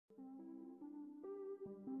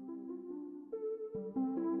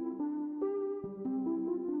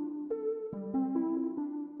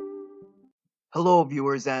Hello,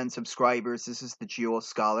 viewers and subscribers. This is the Geo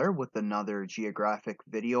Scholar with another geographic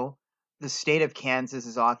video. The state of Kansas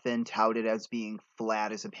is often touted as being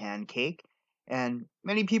flat as a pancake, and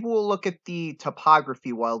many people will look at the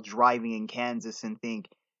topography while driving in Kansas and think,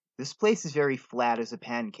 this place is very flat as a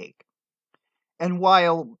pancake. And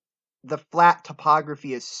while the flat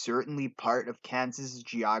topography is certainly part of Kansas's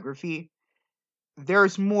geography,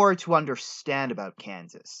 there's more to understand about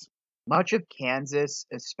Kansas. Much of Kansas,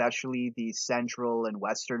 especially the central and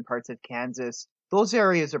western parts of Kansas, those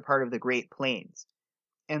areas are part of the Great Plains.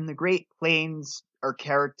 And the Great Plains are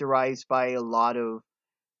characterized by a lot of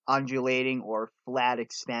undulating or flat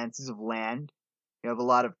expanses of land. You have a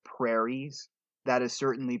lot of prairies. That is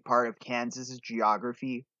certainly part of Kansas's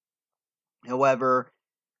geography. However,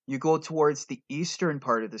 you go towards the eastern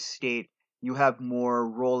part of the state, you have more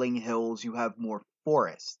rolling hills, you have more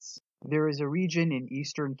forests. There is a region in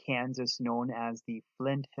eastern Kansas known as the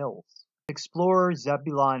Flint Hills. Explorer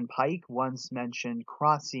Zebulon Pike once mentioned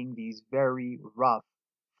crossing these very rough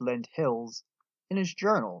Flint Hills in his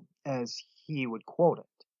journal, as he would quote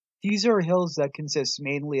it. These are hills that consist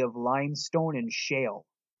mainly of limestone and shale.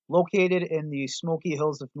 Located in the Smoky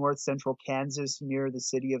Hills of north central Kansas near the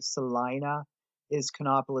city of Salina is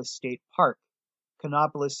Kanopolis State Park.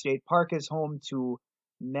 Kanopolis State Park is home to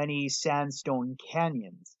many sandstone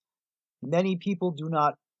canyons. Many people do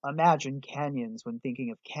not imagine canyons when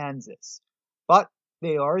thinking of Kansas, but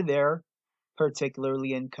they are there,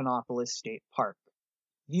 particularly in Kanopolis State Park.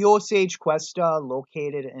 The Osage Cuesta,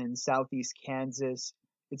 located in southeast Kansas,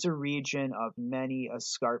 it's a region of many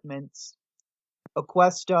escarpments. A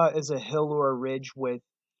cuesta is a hill or a ridge with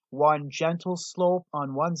one gentle slope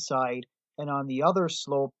on one side, and on the other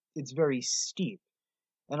slope, it's very steep.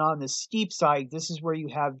 And on the steep side, this is where you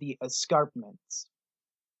have the escarpments.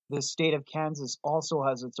 The state of Kansas also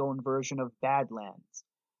has its own version of Badlands.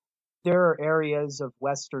 There are areas of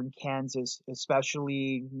western Kansas,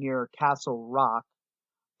 especially near Castle Rock,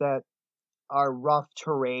 that are rough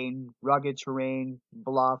terrain, rugged terrain,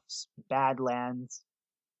 bluffs, badlands.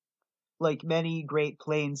 Like many Great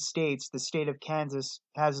Plains states, the state of Kansas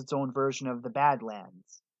has its own version of the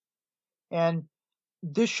Badlands. And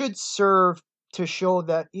this should serve to show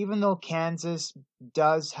that even though Kansas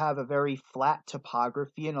does have a very flat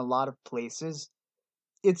topography in a lot of places,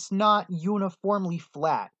 it's not uniformly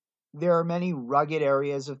flat. There are many rugged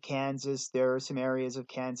areas of Kansas. There are some areas of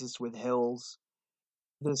Kansas with hills.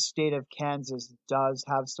 The state of Kansas does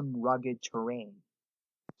have some rugged terrain.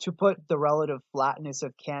 To put the relative flatness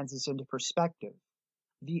of Kansas into perspective,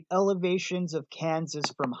 the elevations of Kansas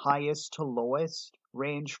from highest to lowest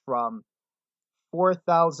range from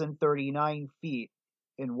 4,039 feet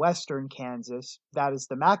in western Kansas, that is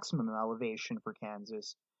the maximum elevation for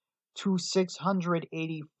Kansas, to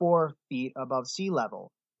 684 feet above sea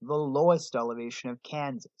level, the lowest elevation of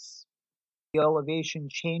Kansas. The elevation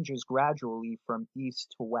changes gradually from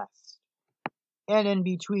east to west. And in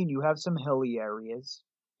between, you have some hilly areas.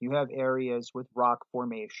 You have areas with rock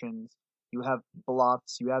formations. You have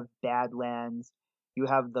bluffs. You have badlands. You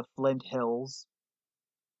have the Flint Hills.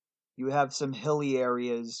 You have some hilly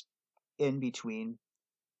areas in between.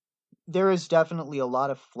 There is definitely a lot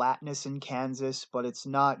of flatness in Kansas, but it's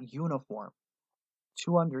not uniform.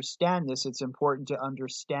 To understand this, it's important to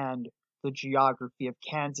understand the geography of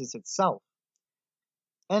Kansas itself.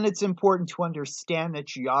 And it's important to understand that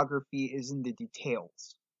geography is in the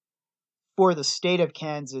details. For the state of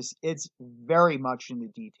Kansas, it's very much in the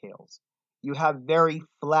details. You have very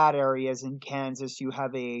flat areas in Kansas. You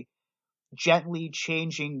have a gently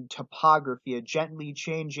changing topography, a gently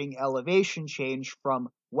changing elevation change from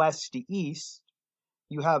west to east.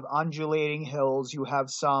 You have undulating hills. You have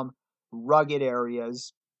some rugged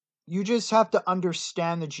areas. You just have to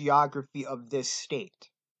understand the geography of this state.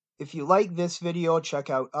 If you like this video, check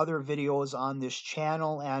out other videos on this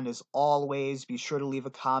channel, and as always, be sure to leave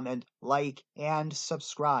a comment, like, and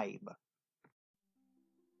subscribe.